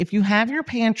if you have your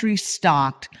pantry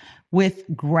stocked with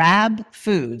grab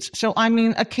foods. So, I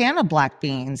mean, a can of black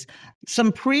beans,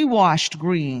 some pre-washed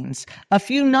greens, a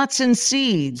few nuts and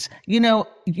seeds,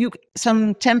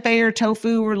 some tempeh or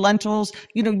tofu or lentils,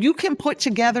 you can put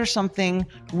together something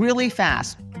really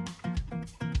fast.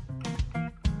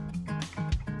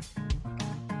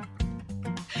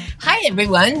 Hi,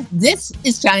 everyone. This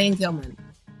is Diane Gilman,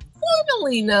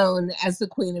 formerly known as the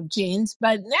Queen of Jeans,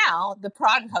 but now the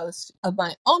proud host of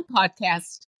my own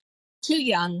podcast, Too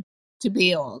Young to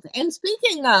Be Old. And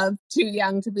speaking of Too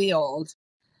Young to Be Old,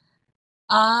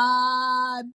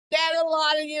 I bet a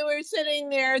lot of you are sitting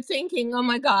there thinking, oh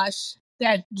my gosh,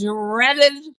 that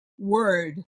dreaded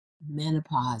word,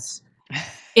 menopause,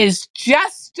 is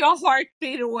just a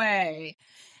heartbeat away.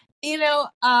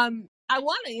 I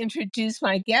want to introduce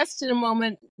my guest in a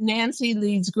moment, Nancy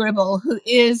Leeds Gribble, who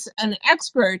is an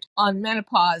expert on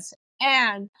menopause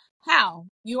and how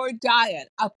your diet,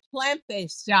 a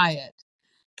plant-based diet,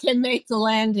 can make the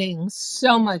landing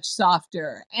so much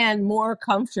softer and more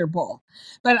comfortable.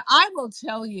 But I will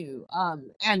tell you,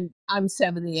 and I'm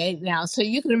 78 now, so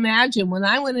you can imagine when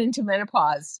I went into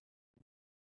menopause,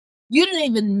 you didn't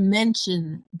even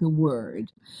mention the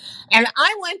word. And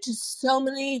I went to so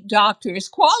many doctors,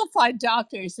 qualified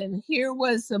doctors, and here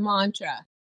was the mantra: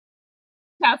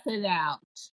 tough it out.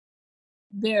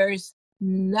 There's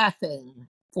nothing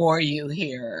for you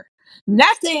here.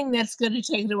 Nothing that's going to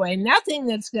take it away. Nothing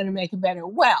that's going to make it better.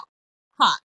 Well,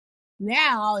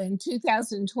 now in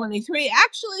 2023,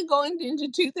 actually going into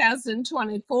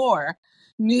 2024,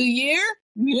 new year,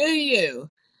 new you.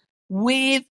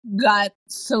 We've got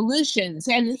solutions.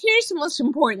 And here's the most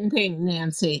important thing,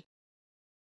 Nancy.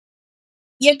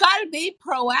 You got to be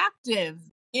proactive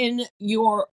in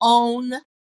your own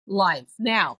life.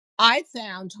 Now, I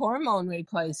found hormone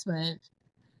replacement,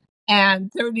 and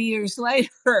 30 years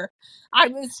later, I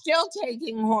was still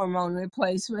taking hormone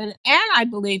replacement and I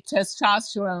believe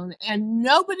testosterone. And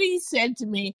nobody said to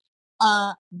me,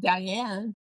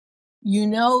 Diane,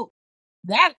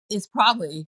 that is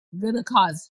probably going to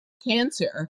cause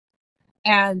cancer.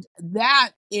 And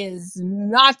that is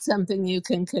not something you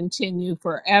can continue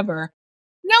forever.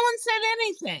 No one said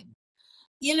anything.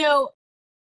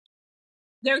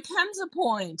 There comes a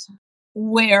point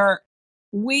where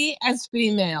we as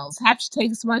females have to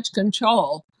take as much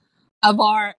control of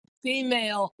our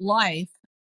female life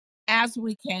as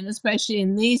we can, especially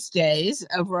in these days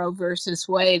of Roe versus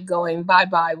Wade going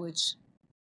bye-bye, which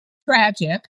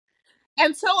tragic.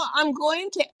 And so I'm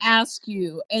going to ask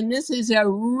you, and this is a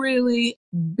really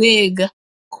big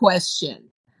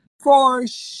question. For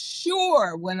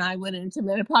sure, when I went into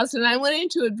menopause, and I went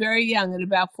into it very young at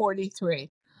about 43,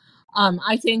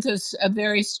 I think a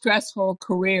very stressful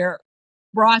career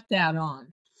brought that on.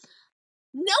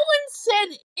 No one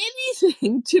said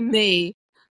anything to me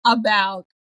about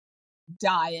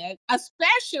diet,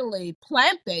 especially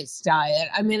plant-based diet.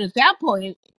 I mean, at that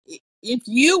point, if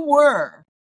you were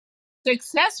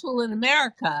successful in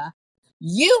America,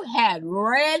 you had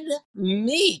red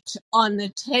meat on the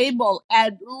table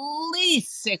at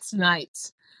least 6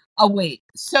 nights a week.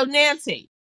 So, Nancy,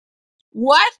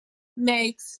 what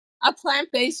makes a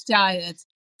plant-based diet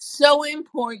so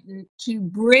important to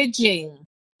bridging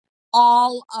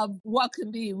all of what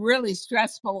can be really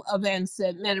stressful events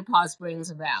that menopause brings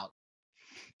about?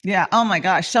 Yeah. Oh my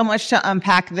gosh. So much to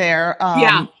unpack there.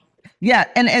 Yeah. Yeah.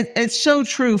 And it's so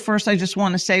true. First, I just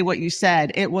want to say what you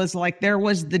said. It was like there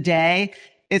was the day,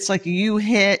 it's like you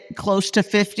hit close to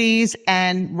 50s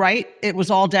and it was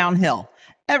all downhill.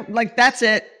 Like that's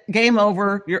it. Game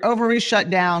over. Your ovaries shut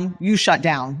down. You shut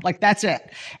down. Like that's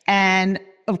it. And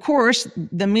of course,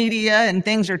 the media and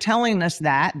things are telling us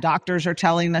that. Doctors are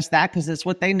telling us that because it's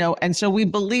what they know. And so we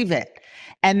believe it.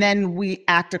 And then we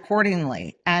act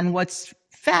accordingly. And what's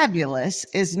fabulous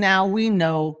is now we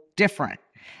know different.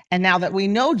 And now that we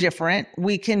know different,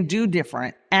 we can do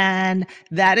different. And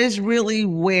that is really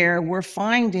where we're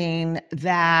finding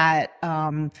that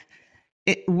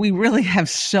we really have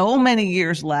so many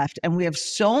years left and we have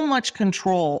so much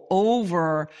control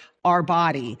over our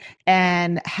body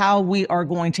and how we are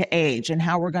going to age and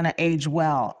how we're going to age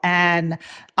well. And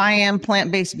I am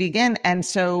plant-based vegan. And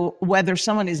so whether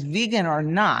someone is vegan or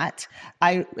not,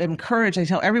 I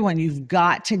tell everyone, you've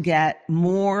got to get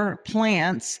more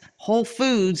plants, whole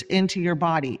foods into your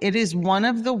body. It is one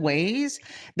of the ways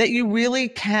that you really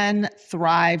can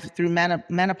thrive through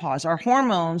menopause. Our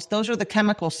hormones, those are the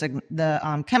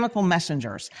chemical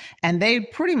messengers, and they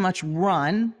pretty much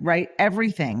run,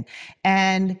 everything.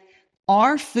 And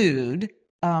our food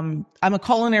I'm a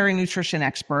culinary nutrition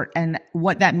expert. And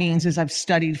what that means is I've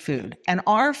studied food, and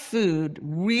our food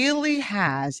really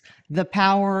has the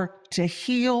power to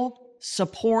heal,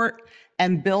 support,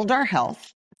 and build our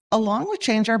health, along with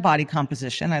change our body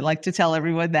composition. I like to tell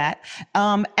everyone that.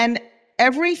 And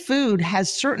every food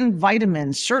has certain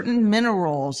vitamins, certain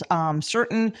minerals,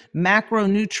 certain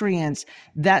macronutrients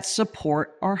that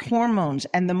support our hormones.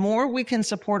 And the more we can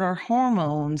support our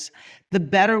hormones, the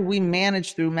better we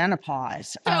manage through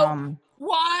menopause. So,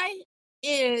 why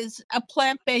is a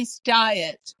plant-based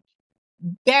diet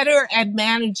better at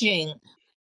managing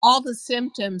all the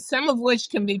symptoms, some of which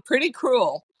can be pretty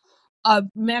cruel, of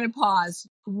menopause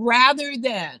rather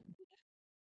than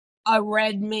a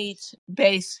red meat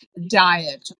based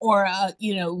diet or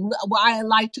what I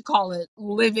like to call it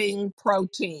living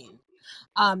protein?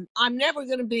 I'm never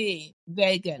going to be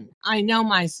vegan. I know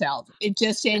myself. It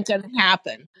just ain't going to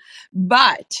happen.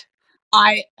 But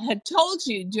I had told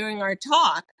you during our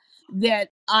talk that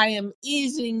I am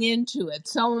easing into it.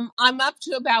 So I'm up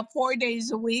to about 4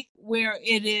 days a week where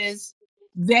it is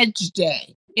veg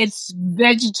day. It's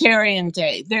vegetarian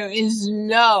day. There is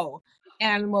no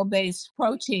animal based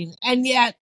protein. And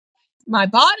yet my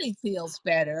body feels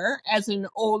better as an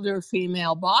older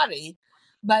female body,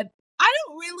 but I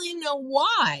don't really know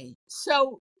why.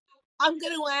 So I'm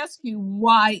going to ask you,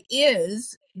 why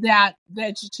is that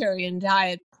vegetarian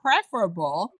diet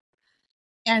preferable?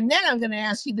 And then I'm going to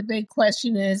ask you, the big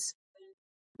question is,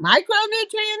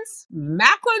 micronutrients,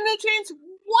 macronutrients,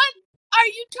 what are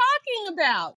you talking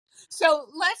about? So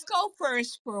let's go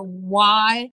first for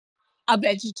why a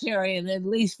vegetarian, at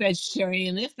least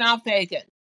vegetarian, if not vegan,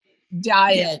 Yeah.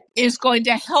 diet is going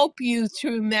to help you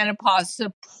through menopause,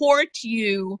 support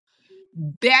you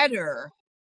better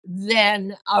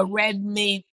than a red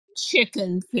meat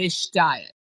chicken fish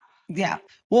diet. Yeah.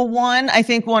 Well, I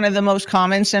think one of the most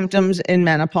common symptoms in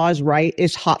menopause, right,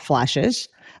 is hot flashes.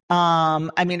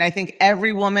 I mean, I think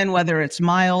every woman, whether it's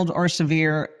mild or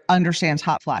severe, understands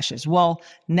hot flashes. Well,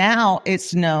 now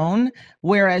it's known,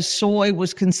 whereas soy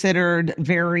was considered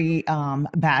very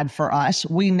bad for us,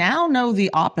 we now know the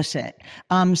opposite.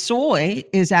 Soy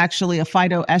is actually a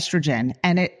phytoestrogen,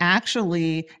 and it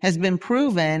actually has been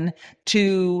proven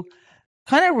to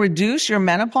kind of reduce your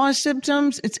menopause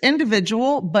symptoms. It's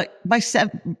individual, but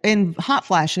in hot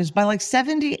flashes by like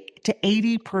 70 to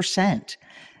 80%.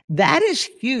 That is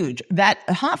huge. That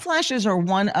hot flashes are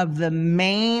one of the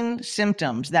main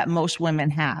symptoms that most women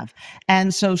have.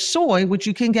 And so soy, which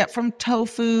you can get from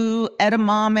tofu,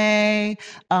 edamame,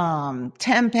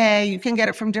 tempeh, you can get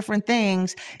it from different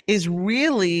things, is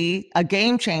really a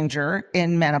game changer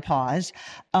in menopause.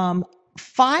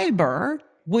 Fiber,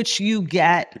 which you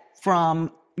get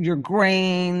from your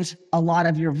grains, a lot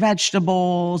of your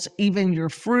vegetables, even your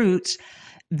fruits,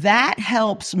 that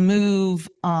helps move,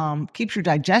 keeps your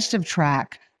digestive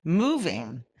tract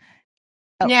moving.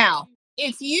 Now,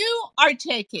 if you are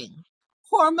taking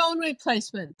hormone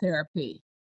replacement therapy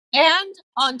and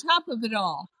on top of it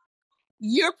all,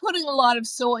 you're putting a lot of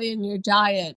soy in your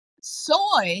diet,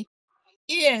 soy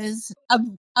is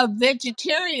a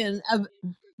vegetarian,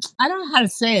 I don't know how to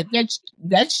say it,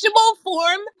 vegetable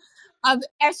form of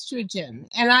estrogen.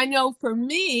 And I know for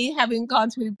me, having gone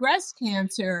through breast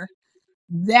cancer,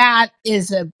 that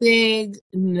is a big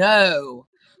no.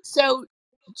 So,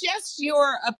 just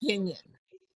your opinion.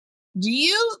 Do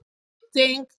you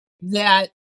think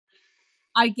that,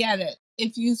 I get it,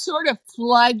 if you sort of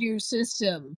flood your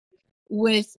system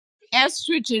with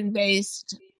estrogen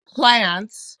based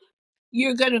plants,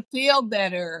 you're going to feel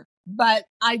better? But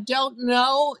I don't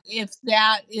know if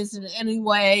that is in any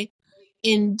way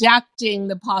inducting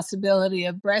the possibility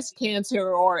of breast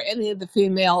cancer or any of the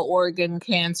female organ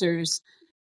cancers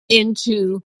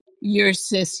into your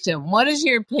system. What is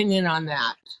your opinion on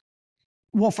that?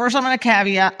 Well, first, I'm going to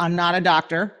caveat I'm not a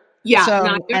doctor. Yeah, no, So,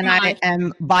 you're and I not.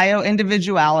 am bio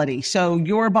individuality. So,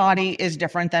 your body is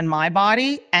different than my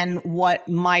body. And what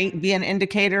might be an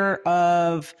indicator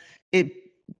of it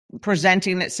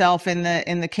presenting itself in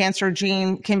the cancer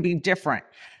gene can be different.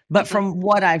 But Mhm. from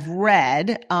what I've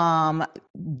read,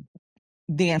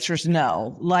 the answer is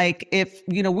no. Like if,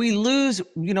 we lose,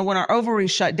 when our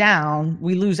ovaries shut down,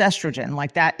 we lose estrogen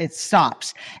like that, it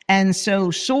stops. And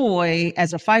so soy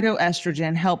as a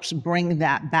phytoestrogen helps bring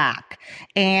that back.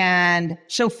 And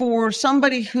so for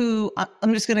somebody who,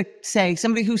 I'm just going to say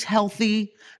somebody who's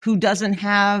healthy, who doesn't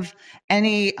have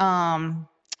any,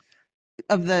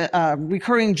 of the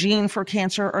recurring gene for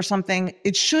cancer or something,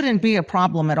 it shouldn't be a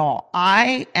problem at all.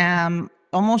 I am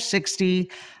almost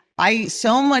 60. I eat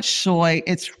so much soy.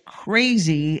 It's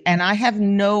crazy and I have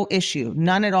no issue,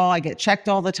 none at all. I get checked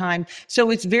all the time. So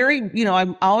it's very,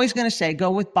 I'm always going to say go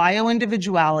with bio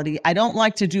individuality. I don't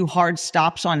like to do hard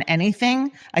stops on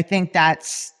anything. I think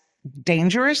that's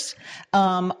dangerous.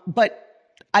 But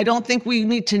I don't think we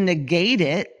need to negate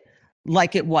it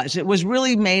like it was. It was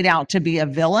really made out to be a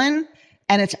villain,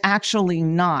 and it's actually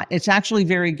not. It's actually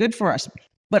very good for us.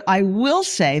 But I will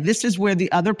say this is where the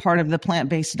other part of the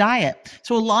plant-based diet.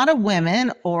 So a lot of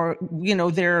women or,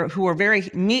 they're who are very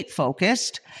meat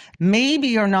focused,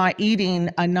 maybe are not eating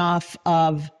enough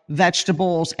of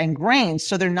vegetables and grains.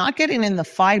 So they're not getting in the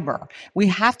fiber. We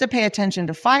have to pay attention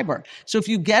to fiber. So if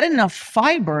you get enough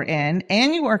fiber in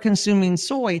and you are consuming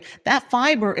soy, that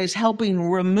fiber is helping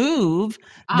remove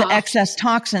the excess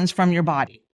toxins from your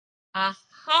body. Aha!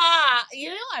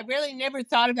 I really never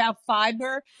thought about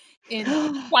fiber in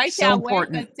quite So that way,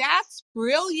 important. but that's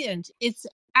brilliant. It's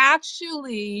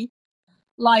actually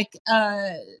like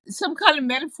some kind of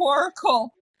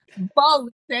metaphorical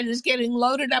boat that is getting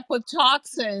loaded up with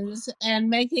toxins and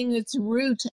making its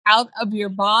route out of your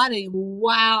body.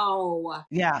 Wow.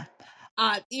 Yeah.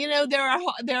 There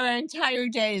are entire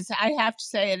days, I have to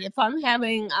say it, if I'm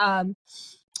having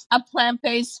a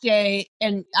plant-based day,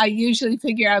 and I usually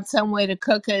figure out some way to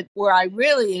cook it where I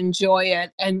really enjoy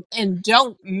it and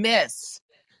don't miss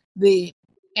the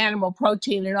animal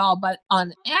protein at all. But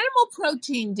on animal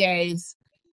protein days,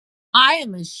 I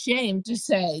am ashamed to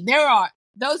say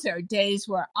those are days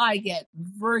where I get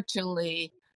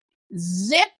virtually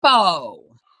zippo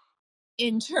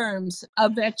in terms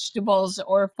of vegetables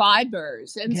or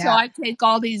fibers. And so Yeah. I take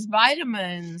all these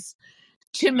vitamins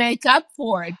to make up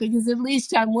for it, because at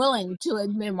least I'm willing to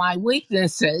admit my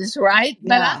weaknesses, right?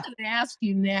 But I'm Yeah. going to ask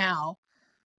you now,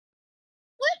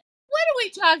 what are we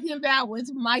talking about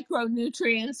with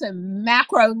micronutrients and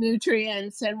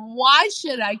macronutrients, and why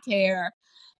should I care?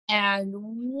 And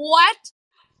what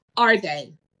are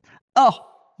they? Oh,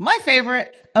 my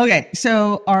favorite. Okay,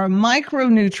 so our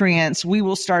micronutrients, we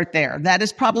will start there. That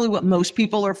is probably what most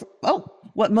people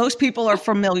are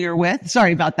familiar with.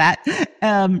 Sorry about that.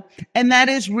 And that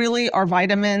is really our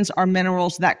vitamins, our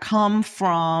minerals that come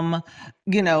from,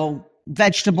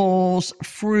 vegetables,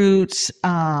 fruits,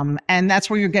 and that's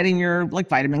where you're getting your like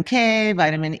vitamin K,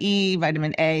 vitamin E,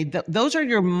 vitamin A. Those are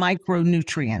your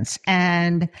micronutrients.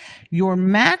 And your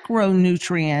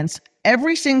macronutrients,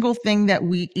 every single thing that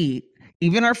we eat,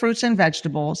 even our fruits and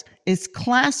vegetables, is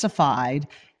classified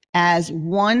as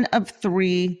one of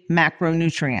three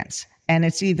macronutrients. And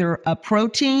it's either a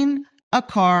protein, a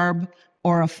carb,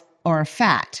 or a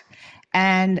fat.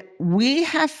 And we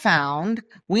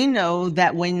know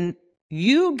that when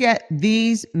you get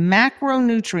these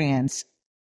macronutrients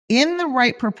in the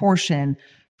right proportion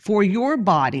for your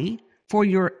body, for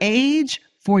your age,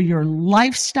 for your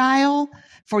lifestyle,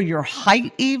 for your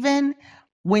height, even,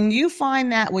 when you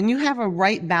find that, when you have a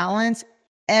right balance,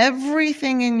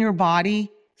 everything in your body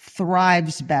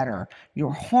thrives better.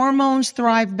 Your hormones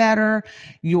thrive better.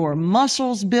 Your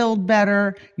muscles build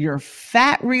better. Your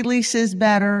fat releases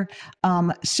better.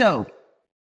 So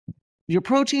your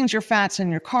proteins, your fats, and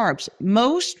your carbs.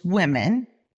 Most women,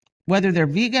 whether they're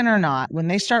vegan or not, when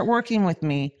they start working with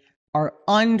me, are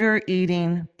under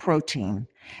eating protein.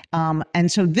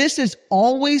 And so this is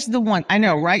always the one. I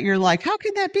know, right? You're like, how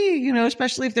can that be?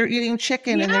 Especially if they're eating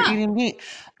chicken and they're eating meat.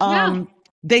 Yeah.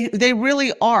 They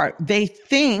really are. They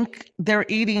think they're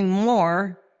eating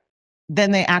more than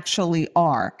they actually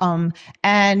are.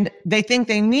 And they think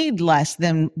they need less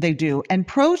than they do. And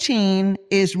protein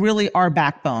is really our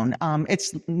backbone.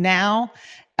 It's now,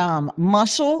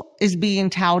 muscle is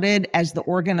being touted as the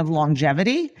organ of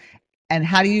longevity. And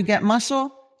how do you get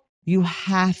muscle? You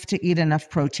have to eat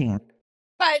enough protein.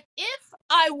 But if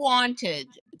I wanted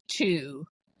to,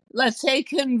 let's say,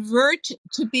 convert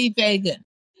to be vegan,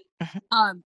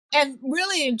 and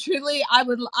really and truly, I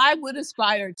would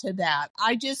aspire to that.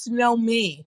 I just know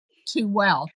me too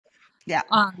well, Yeah.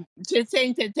 to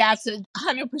think that that's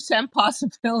 100%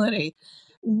 possibility.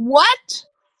 What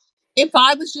if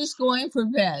I was just going for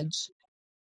veg?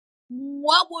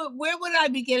 Where would I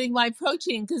be getting my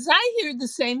protein? Because I hear the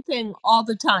same thing all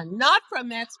the time, not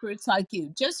from experts like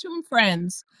you, just from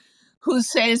friends who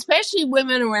say, especially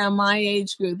women around my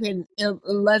age group, and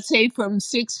let's say from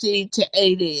 60 to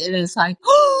 80, and it's like,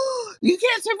 oh, you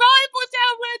can't survive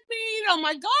without red meat. Oh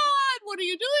my God, what are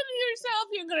you doing to yourself?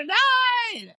 You're going to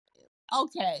die.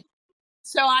 Okay.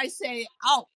 So I say,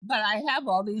 oh, but I have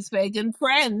all these vegan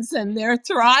friends and they're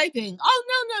thriving. Oh,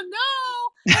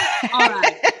 no. All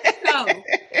right. So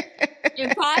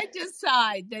if I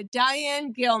decide that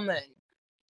Diane Gilman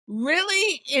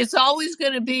really is always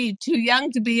going to be too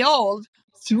young to be old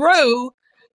through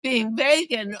being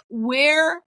vegan,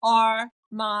 where are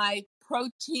my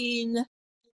protein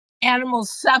animal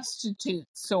substitute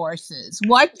sources?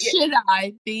 What should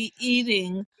I be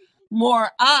eating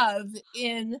more of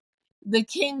in the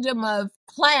kingdom of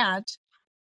plant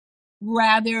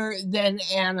rather than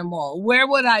animal? Where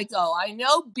would I go? I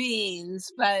know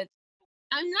beans, but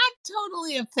I'm not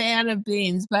totally a fan of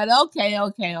beans, but okay.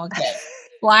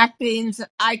 Black beans,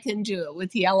 I can do it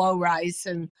with yellow rice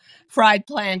and fried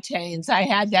plantains. I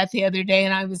had that the other day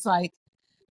and I was like,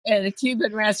 at a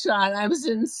Cuban restaurant, I was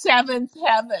in seventh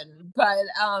heaven. But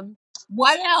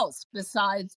what else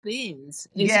besides beans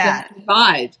is going Yeah. to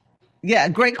provide? Yeah,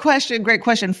 great question. Great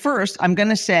question. First, I'm going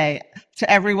to say to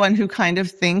everyone who kind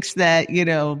of thinks that,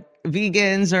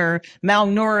 vegans are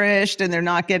malnourished and they're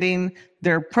not getting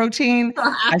their protein,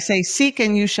 I say seek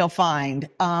and you shall find.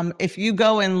 If you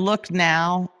go and look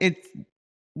now, it's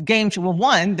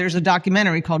one, there's a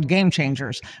documentary called Game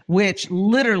Changers, which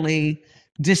literally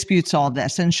disputes all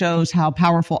this and shows how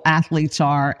powerful athletes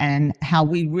are and how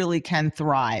we really can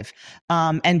thrive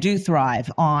and do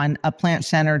thrive on a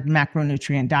plant-centered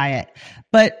macronutrient diet.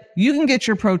 But you can get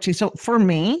your protein. So for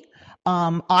me,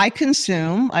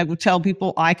 I would tell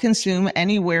people I consume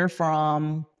anywhere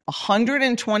from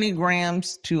 120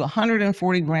 grams to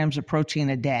 140 grams of protein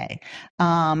a day.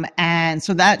 And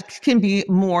so that can be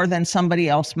more than somebody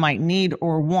else might need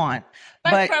or want.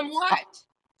 But But from what?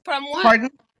 From what? pardon?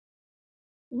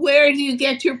 Where do you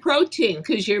get your protein?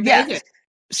 Because you're vegan. Yes.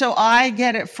 So I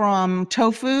get it from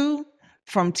tofu,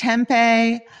 from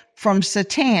tempeh, from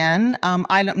seitan.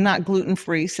 I'm not gluten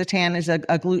free. Seitan is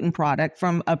a gluten product.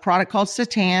 From a product called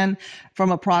seitan, from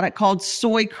a product called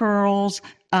soy curls.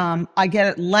 I get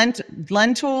it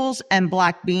lentils and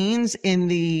black beans in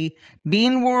the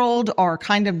bean world are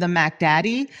kind of the Mac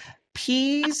Daddy.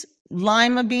 Peas,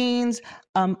 lima beans,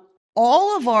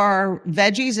 all of our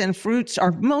veggies and fruits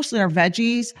are mostly our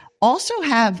veggies also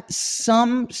have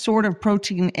some sort of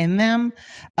protein in them.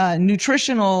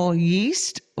 Nutritional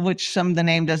yeast, which some of the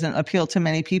name doesn't appeal to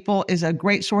many people, is a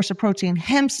great source of protein.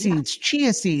 Hemp seeds,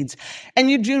 chia seeds. And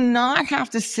you do not have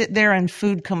to sit there and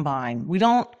food combine.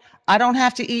 I don't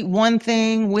have to eat one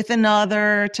thing with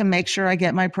another to make sure I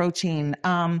get my protein.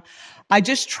 I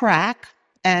just track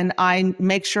and I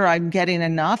make sure I'm getting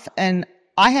enough, and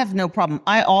I have no problem.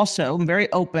 I also am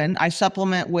very open. I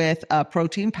supplement with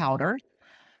protein powder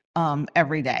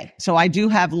every day. So I do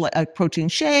have a protein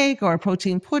shake or a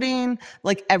protein pudding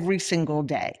like every single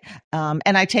day.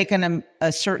 And I take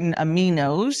a certain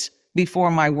aminos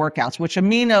before my workouts, which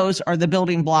aminos are the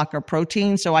building block of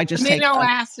protein. So I just take Amino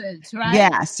acids, right?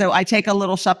 yeah. So I take a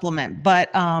little supplement,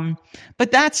 but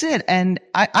that's it. And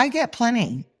I get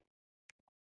plenty.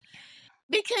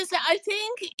 Because I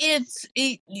think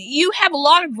you have a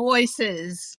lot of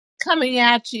voices coming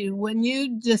at you when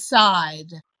you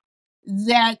decide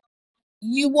that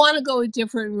you want to go a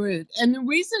different route. And the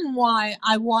reason why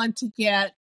I want to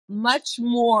get much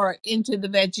more into the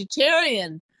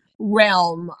vegetarian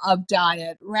realm of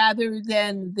diet rather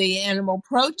than the animal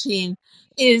protein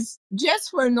is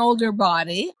just for an older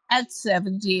body at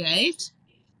 78.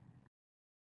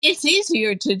 It's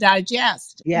easier to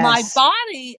digest. My Yes.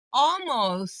 body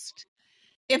almost,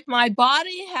 if my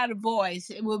body had a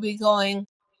voice, it would be going,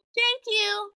 thank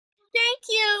you, thank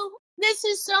you. This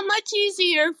is so much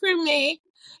easier for me.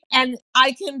 And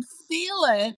I can feel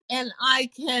it. And I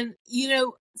can,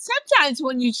 sometimes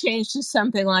when you change to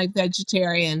something like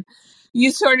vegetarian,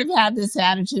 you sort of have this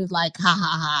attitude like, ha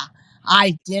ha ha,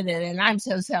 I did it. And I'm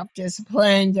so self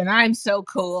disciplined and I'm so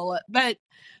cool. But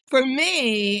for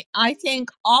me, I think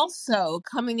also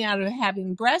coming out of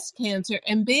having breast cancer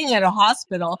and being at a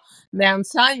hospital, Mount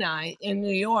Sinai in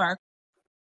New York,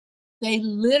 they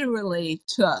literally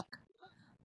took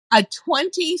a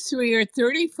 23 or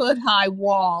 30-foot high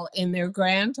wall in their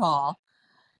grand hall,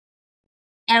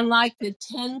 and like the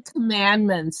 10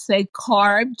 Commandments, they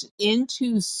carved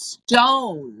into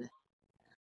stone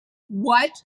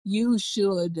what you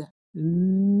should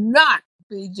not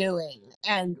be doing.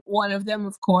 And one of them,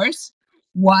 of course,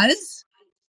 was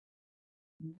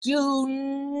do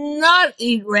not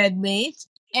eat red meat.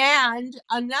 And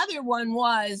another one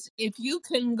was if you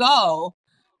can go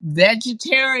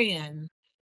vegetarian,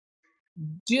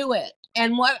 do it.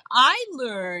 And what I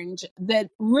learned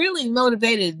that really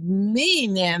motivated me,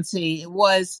 Nancy,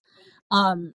 was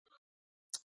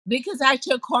because I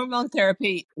took hormone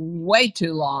therapy way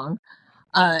too long,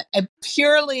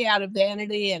 purely out of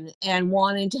vanity and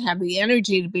wanting to have the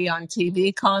energy to be on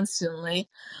TV constantly.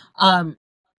 I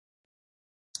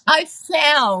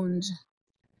found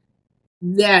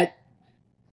that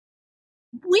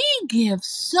we give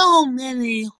so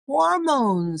many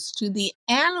hormones to the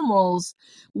animals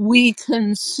we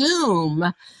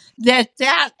consume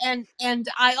and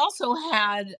I also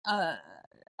had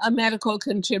a medical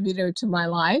contributor to my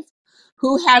life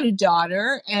who had a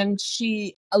daughter, and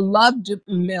she loved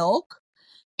milk,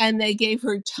 and they gave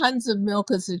her tons of milk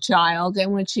as a child.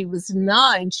 And when she was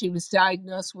 9, she was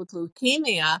diagnosed with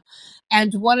leukemia.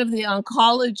 And one of the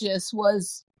oncologists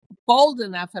was bold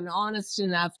enough and honest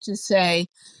enough to say,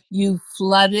 "You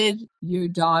flooded your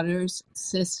daughter's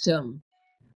system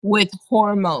with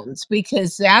hormones,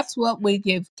 because that's what we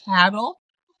give cattle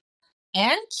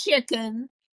and chicken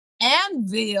and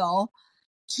veal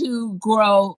to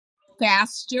grow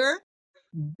faster,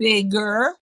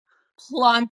 bigger,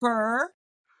 plumper,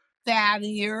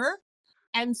 fattier."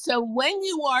 And so when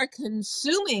you are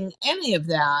consuming any of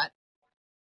that,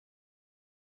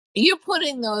 you're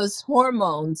putting those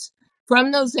hormones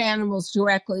from those animals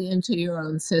directly into your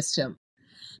own system.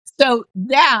 So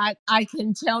that, I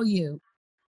can tell you,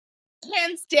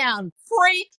 hands down,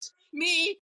 freaked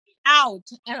me out.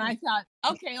 And I thought,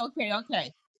 okay.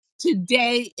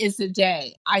 Today is the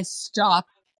day I stop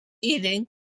eating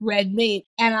red meat.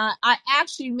 And I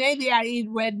actually, maybe I eat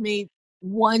red meat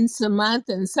once a month.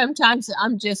 And sometimes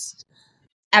I'm just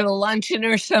at a luncheon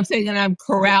or something and I'm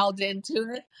corralled into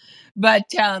it. But,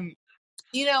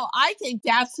 I think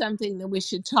that's something that we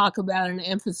should talk about and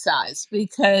emphasize,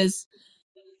 because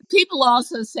people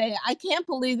also say, "I can't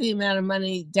believe the amount of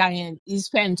money, Diane, you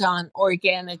spent on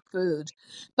organic food."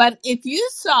 But if you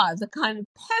saw the kind of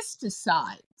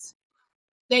pesticides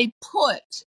they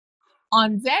put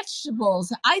on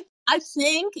vegetables, I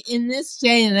think in this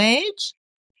day and age,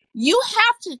 you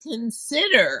have to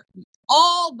consider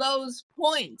all those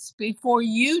points before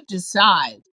you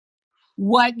decide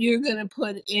what you're going to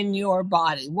put in your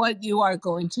body, what you are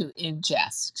going to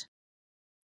ingest.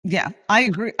 Yeah, I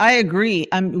agree. I agree.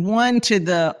 One, to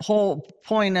the whole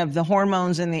point of the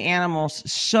hormones in the animals,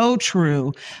 so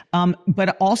true.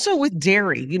 But also with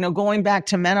dairy, going back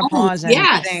to Oh, menopause and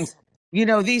things,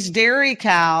 yes. these dairy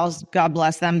cows, God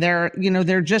bless them,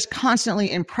 they're just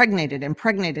constantly impregnated.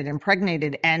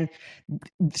 And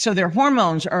so their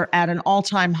hormones are at an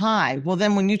all-time high. Well,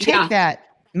 then when you take Yeah. that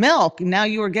milk, now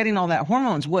you are getting all that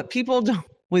hormones. What people do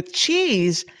with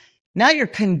cheese, now you're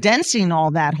condensing all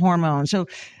that hormone. So,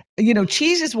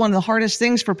 cheese is one of the hardest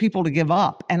things for people to give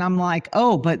up. And I'm like,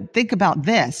 oh, but think about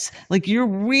this. Like, you're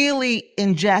really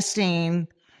ingesting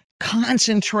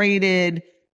concentrated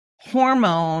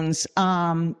hormones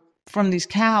from these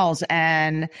cows,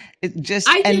 and I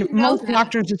and didn't know most that.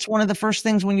 doctors, it's one of the first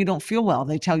things when you don't feel well,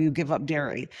 they tell you give up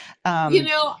dairy. um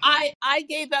I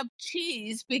gave up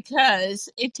cheese because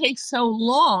it takes so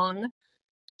long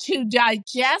to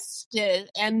digest it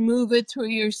and move it through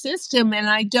your system. And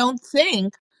I don't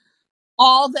think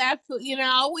all that,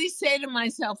 I always say to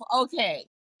myself, okay,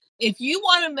 if you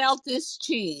want to melt this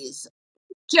cheese,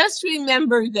 just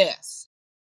remember this: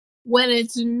 when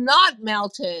it's not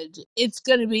melted, it's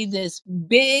going to be this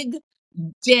big,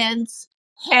 dense,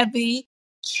 heavy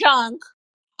chunk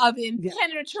of yeah,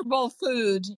 impenetrable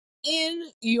food in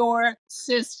your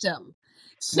system.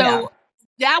 yeah, So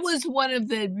that was one of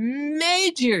the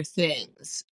major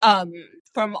things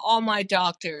from all my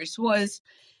doctors was,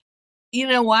 you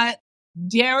know what?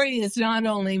 Dairy is not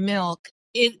only milk,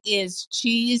 it is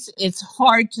cheese. It's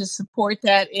hard to support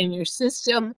that in your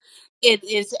system. It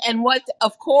is, and what,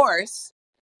 of course,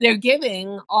 they're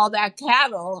giving all that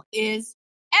cattle is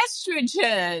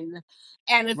estrogen.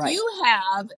 And if right. you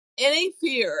have any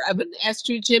fear of an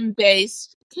estrogen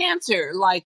based cancer,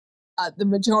 like the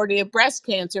majority of breast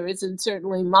cancer is, and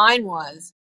certainly mine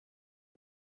was,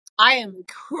 I am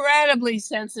incredibly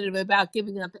sensitive about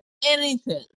giving up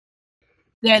anything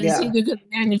that is Yeah, either going to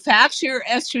manufacture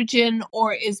estrogen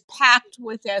or is packed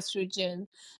with estrogen.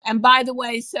 And by the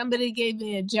way, somebody gave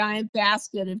me a giant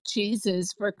basket of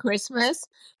cheeses for Christmas,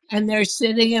 and they're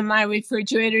sitting in my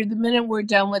refrigerator. The minute we're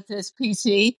done with this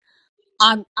PC,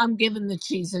 I'm giving the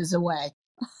cheeses away.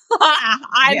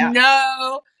 I yeah.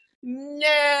 know.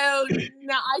 No,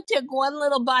 no. I took one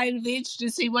little bite of each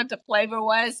to see what the flavor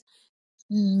was.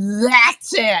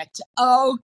 That's it.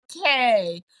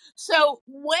 Okay. So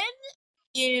when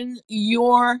in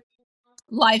your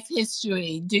life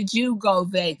history did you go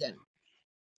vegan?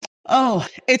 Oh,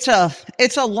 it's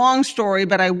a long story,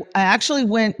 but I actually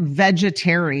went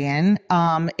vegetarian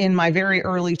in my very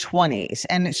early 20s,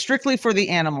 and it's strictly for the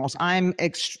animals. I'm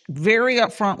very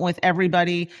upfront with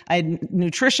everybody.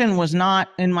 Nutrition was not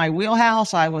in my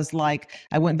wheelhouse. I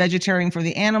went vegetarian for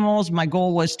the animals. My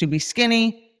goal was to be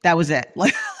skinny. That was it.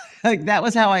 Like that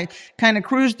was how I kind of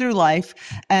cruised through life.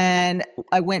 And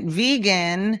I went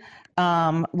vegan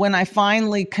When I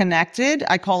finally connected,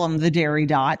 I call them the dairy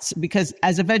dots because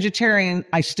as a vegetarian,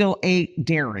 I still ate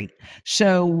dairy.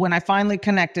 So when I finally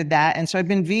connected that, and so I've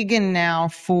been vegan now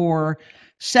for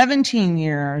 17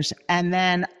 years, and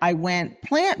then I went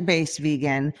plant-based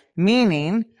vegan,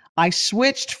 meaning I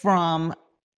switched from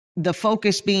the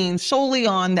focus being solely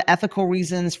on the ethical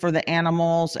reasons for the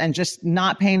animals and just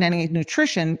not paying any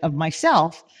nutrition of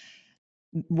myself.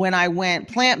 When I went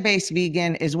plant-based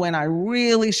vegan is when I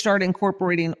really started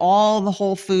incorporating all the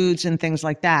whole foods and things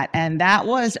like that. And that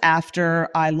was after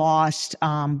I lost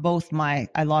I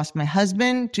lost my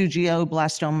husband to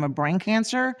glioblastoma brain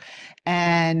cancer.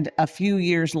 And a few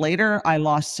years later, I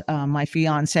lost my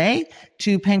fiance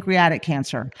to pancreatic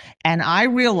cancer. And I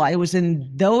realized it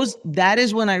was that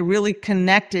is when I really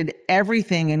connected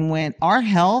everything and went, our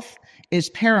health is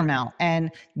paramount.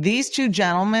 And these two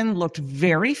gentlemen looked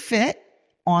very fit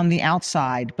on the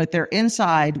outside, but their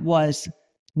inside was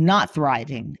not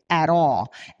thriving at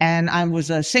all. And I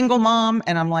was a single mom,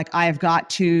 and I'm like, I've got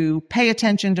to pay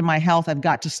attention to my health. I've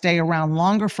got to stay around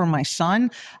longer for my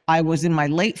son. I was in my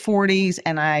late 40s,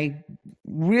 and I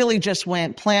really just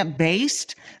went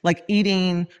plant-based, like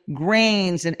eating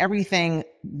grains and everything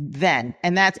then.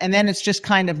 And then it's just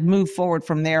kind of moved forward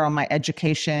from there on my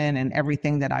education and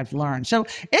everything that I've learned. So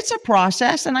it's a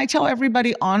process. And I tell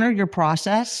everybody, honor your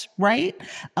process, right?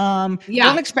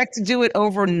 Don't expect to do it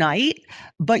overnight,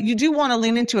 but you do want to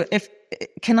lean into it.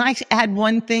 Can I add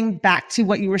one thing back to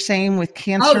what you were saying with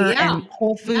cancer and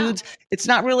whole foods? Yeah. It's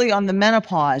not really on the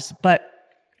menopause, but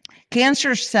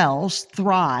cancer cells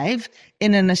thrive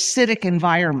in an acidic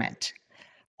environment.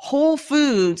 Whole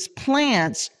foods,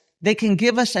 plants, they can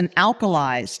give us an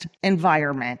alkalized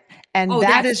environment. And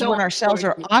that is when our cells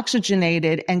are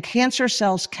oxygenated and cancer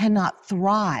cells cannot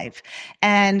thrive.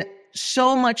 And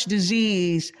so much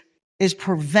disease is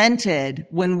prevented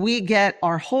when we get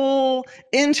our whole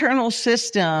internal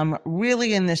system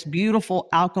really in this beautiful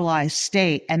alkalized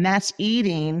state. And that's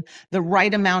eating the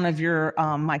right amount of your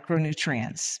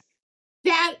micronutrients.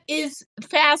 That is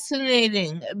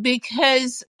fascinating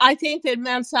because I think that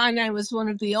Mount Sinai was one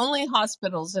of the only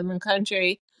hospitals in the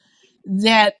country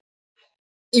that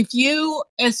if you,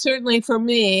 as certainly for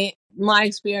me, my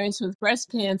experience with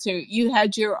breast cancer, you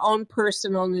had your own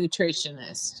personal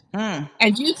nutritionist.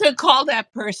 And you could call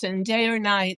that person day or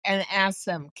night and ask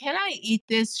them, can I eat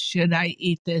this? Should I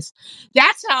eat this?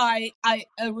 That's how I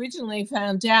originally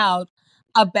found out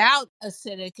about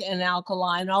acidic and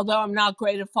alkaline, although I'm not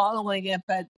great at following it,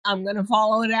 but I'm going to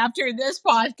follow it after this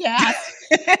podcast.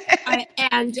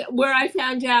 And where I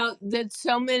found out that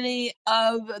so many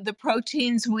of the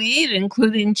proteins we eat,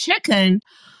 including chicken,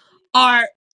 are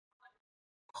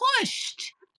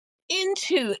pushed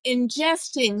into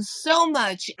ingesting so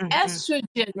much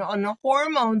estrogen on the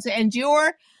hormones, and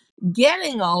you're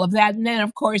getting all of that. And then,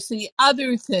 of course, the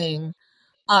other thing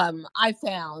I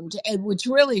found, and which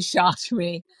really shocked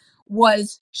me,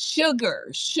 was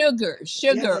sugar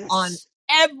on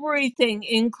everything,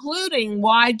 including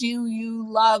why do you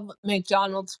love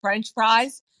McDonald's French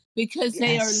fries? Because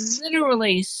they are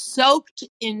literally soaked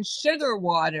in sugar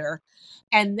water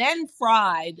and then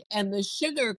fried, and the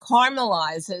sugar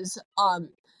caramelizes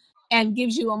and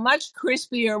gives you a much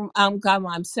crispier. God,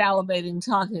 I'm salivating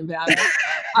talking about it.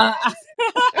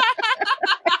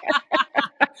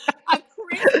 A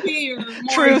crispier,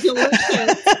 more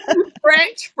delicious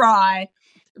French fry.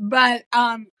 But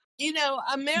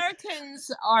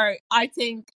Americans are, I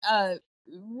think,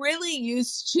 really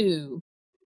used to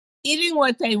eating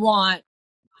what they want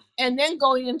and then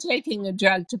going and taking a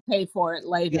drug to pay for it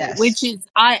later, which is,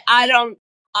 I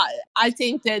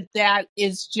think that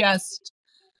is just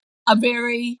a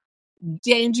very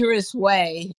dangerous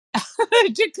way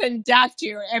to conduct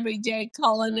your everyday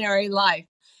culinary life.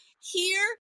 Here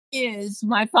is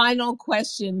my final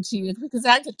question to you, because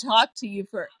I could talk to you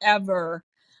forever.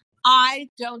 I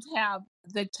don't have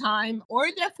the time or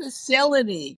the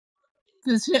facility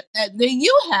that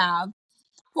you have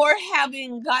for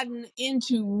having gotten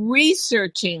into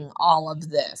researching all of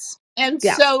this. And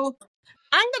so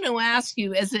I'm going to ask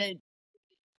you, as an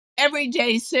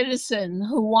everyday citizen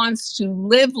who wants to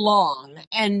live long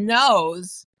and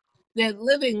knows that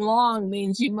living long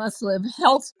means you must live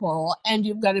healthful and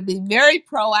you've got to be very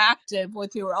proactive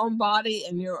with your own body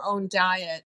and your own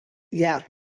diet. Yeah.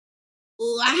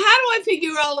 How do I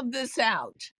figure all of this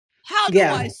out? How do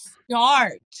I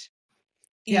start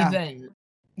even?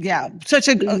 Yeah,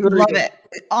 love it.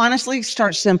 Honestly,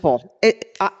 start simple.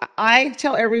 I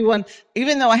tell everyone,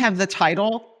 even though I have the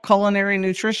title culinary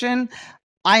nutrition,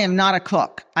 I am not a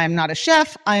cook. I am not a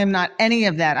chef. I am not any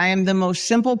of that. I am the most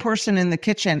simple person in the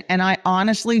kitchen. And I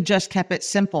honestly just kept it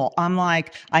simple. I'm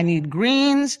like, I need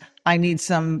greens. I need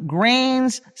some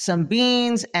grains, some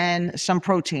beans, and some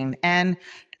protein. And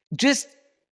just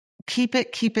keep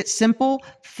it simple.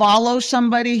 Follow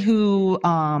somebody who,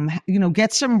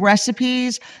 get some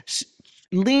recipes.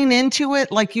 Lean into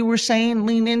it. Like you were saying,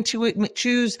 lean into it.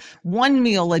 Choose one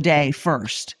meal a day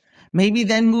first. Maybe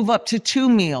then move up to 2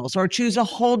 meals or choose a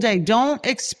whole day. Don't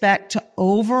expect to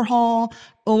overhaul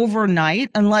overnight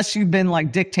unless you've been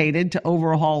like dictated to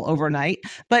overhaul overnight.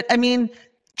 But I mean,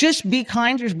 just be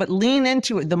kinder, but lean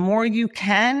into it. The more you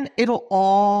can, it'll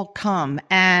all come.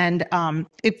 And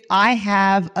if I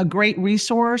have a great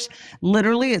resource,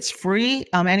 literally, it's free.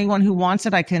 Anyone who wants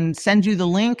it, I can send you the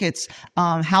link. It's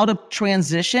how to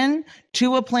transition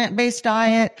to a plant-based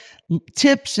diet,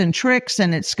 tips and tricks,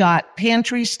 and it's got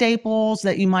pantry staples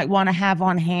that you might want to have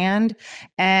on hand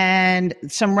and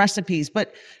some recipes.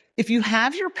 But if you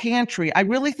have your pantry, I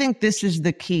really think this is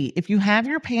the key. If you have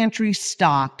your pantry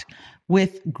stocked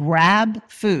with grab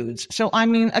foods. So, I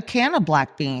mean, a can of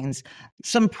black beans,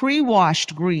 some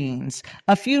pre-washed greens,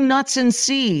 a few nuts and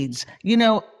seeds,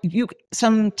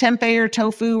 some tempeh or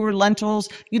tofu or lentils,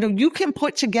 you can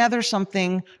put together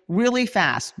something really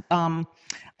fast.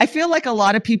 I feel like a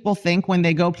lot of people think when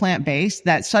they go plant-based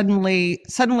that suddenly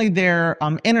their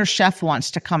inner chef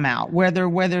wants to come out,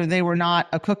 whether they were not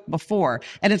a cook before.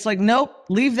 And it's like, nope,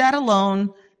 leave that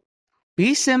alone.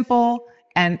 Be simple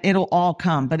and it'll all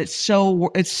come. But it's so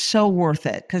worth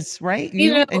it because, right, You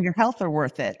you know, and your health are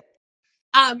worth it.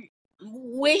 um,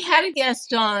 we had a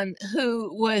guest on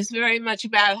who was very much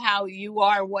about how you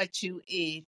are what you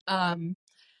eat. And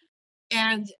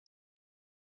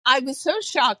I was so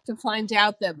shocked to find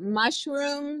out that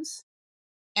mushrooms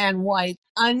and white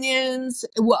onions,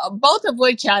 well, both of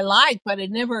which I like, but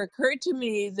it never occurred to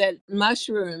me that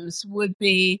mushrooms would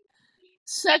be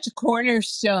such a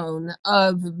cornerstone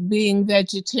of being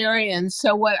vegetarian.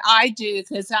 So what I do,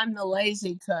 because I'm the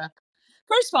lazy cook,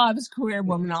 first of all, I was a career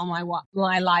woman all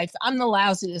my life. I'm the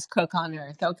lousiest cook on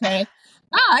earth, okay?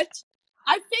 But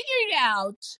I figured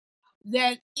out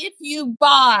that if you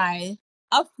buy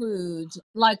a food,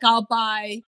 like I'll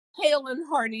buy Hale and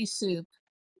Hearty soup,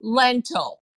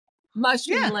 lentil,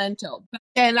 mushroom Yeah. lentil,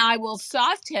 and I will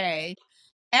saute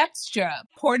extra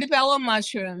portobello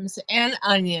mushrooms and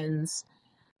onions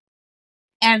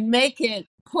and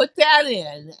put that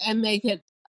in and make it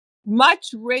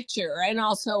much richer and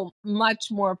also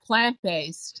much more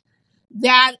plant-based.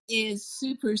 That is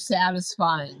super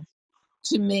satisfying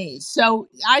to me. So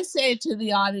I say to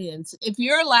the audience, if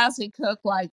you're a lousy cook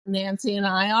like Nancy and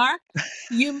I are,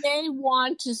 you may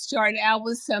want to start out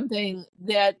with something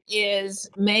that is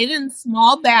made in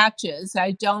small batches.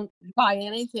 I don't buy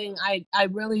anything. I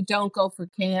really don't go for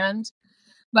canned,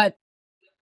 but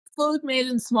food made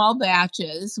in small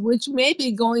batches, which may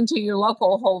be going to your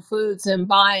local Whole Foods and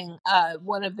buying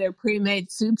one of their pre-made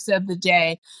soups of the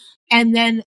day and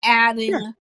then Sure.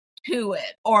 adding to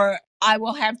it. Or I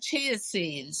will have chia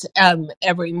seeds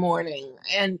every morning,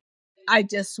 and I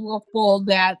just will fold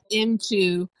that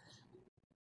into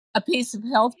a piece of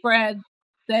health bread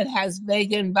that has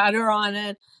vegan butter on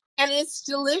it, and it's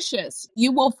delicious.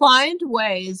 You will find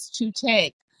ways to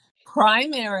take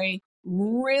primary,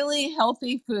 really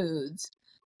healthy foods.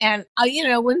 And,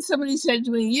 when somebody said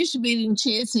to me, you should be eating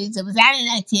chia seeds, it was, I don't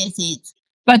like chia seeds.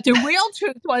 But the real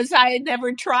truth was I had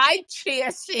never tried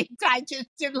chia seeds. I just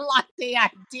didn't like the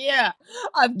idea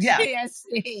of Yeah. chia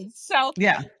seeds. So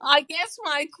Yeah. I guess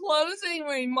my closing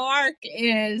remark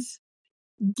is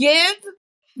give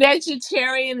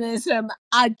vegetarianism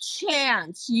a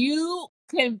chance. You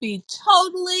can be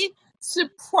totally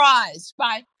surprised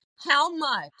by how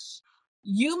much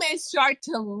you may start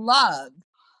to love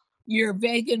your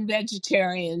vegan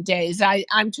vegetarian days.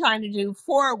 I'm trying to do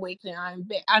 4 a week now.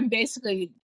 I'm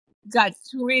basically got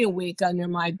 3 a week under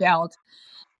my belt.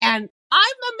 And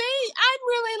I'm amazed. I'm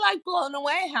really like blown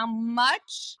away how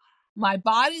much my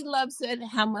body loves it,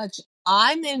 how much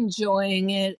I'm enjoying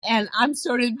it. And I'm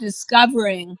sort of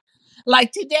discovering,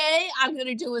 like today, I'm going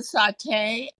to do a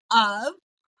saute of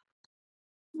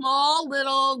small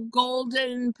little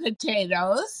golden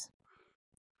potatoes,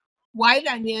 white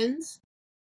onions,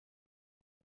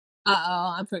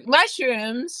 I'm forgetting,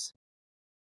 mushrooms,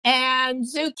 and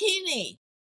zucchini.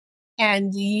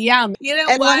 And yum. You know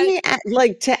And let what?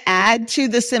 me to add to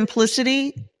the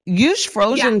simplicity, use Yeah.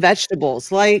 frozen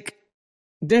vegetables. Like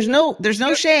there's no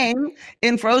You're, shame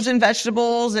in frozen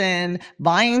vegetables and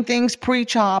buying things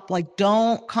pre-chopped. Like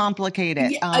don't complicate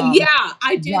it. yeah,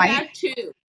 I do Right? that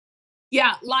too.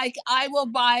 Yeah, like I will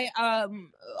buy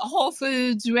Whole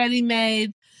Foods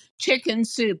ready-made chicken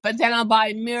soup, but then I'll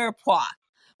buy mirepoix,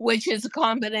 which is a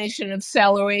combination of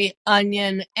celery,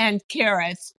 onion, and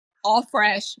carrots, all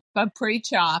fresh but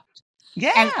pre-chopped.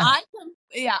 And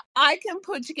Yeah. I can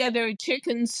put together a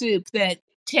chicken soup that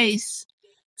tastes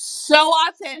so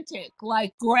authentic,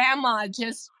 like grandma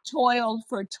just toiled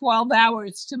for 12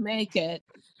 hours to make it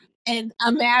in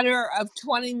a matter of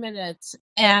 20 minutes,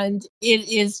 and it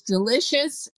is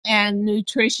delicious and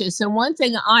nutritious. And one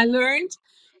thing I learned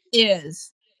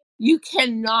is you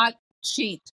cannot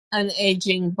cheat an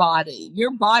aging body.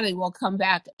 Your body will come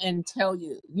back and tell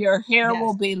you. Your hair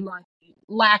will Yes. be like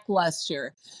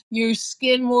lackluster. Your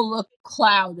skin will look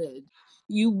clouded.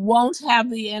 You won't have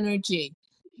the energy.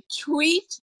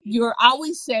 I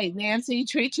always say, Nancy,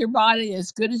 treat your body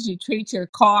as good as you treat your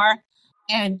car,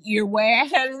 and you're way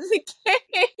ahead of the game.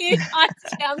 It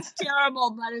sounds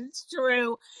terrible, but it's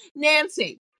true.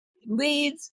 Nancy,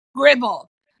 Leeds, Gribble.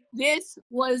 This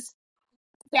was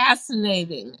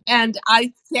fascinating, and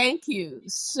I thank you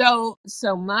so,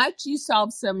 so much. You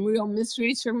solved some real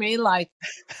mysteries for me, like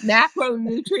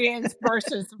macronutrients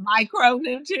versus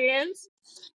micronutrients.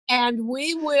 And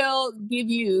we will give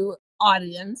you,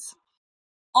 audience,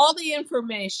 all the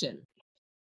information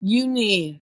you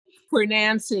need for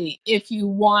Nancy if you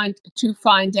want to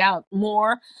find out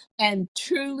more. And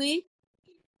truly,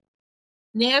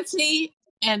 Nancy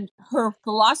and her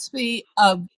philosophy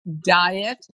of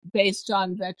diet based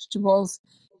on vegetables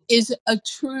is a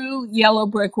true yellow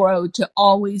brick road to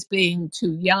always being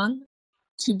too young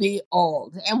to be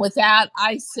old. And with that,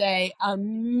 I say a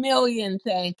million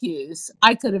thank yous.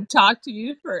 I could have talked to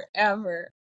you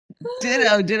forever.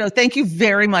 Ditto, ditto. Thank you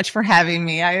very much for having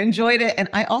me. I enjoyed it, and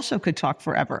I also could talk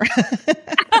forever.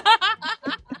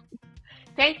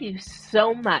 Thank you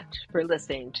so much for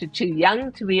listening to Too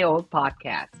Young to Be Old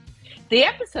podcast. The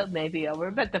episode may be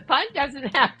over, but the fun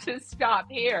doesn't have to stop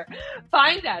here.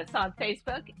 Find us on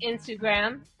Facebook,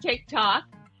 Instagram, TikTok,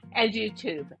 and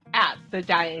YouTube at The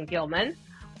Diane Gilman,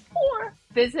 or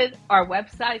visit our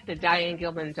website,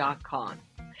 thedianegilman.com.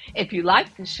 If you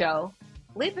like the show,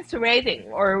 leave us a rating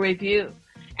or a review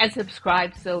and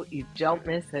subscribe so you don't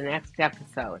miss the next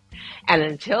episode. And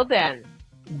until then,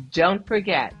 don't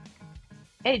forget,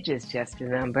 age is just a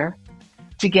number.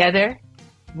 Together,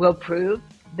 we'll prove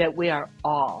that we are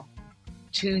all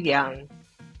too young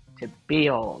to be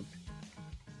old.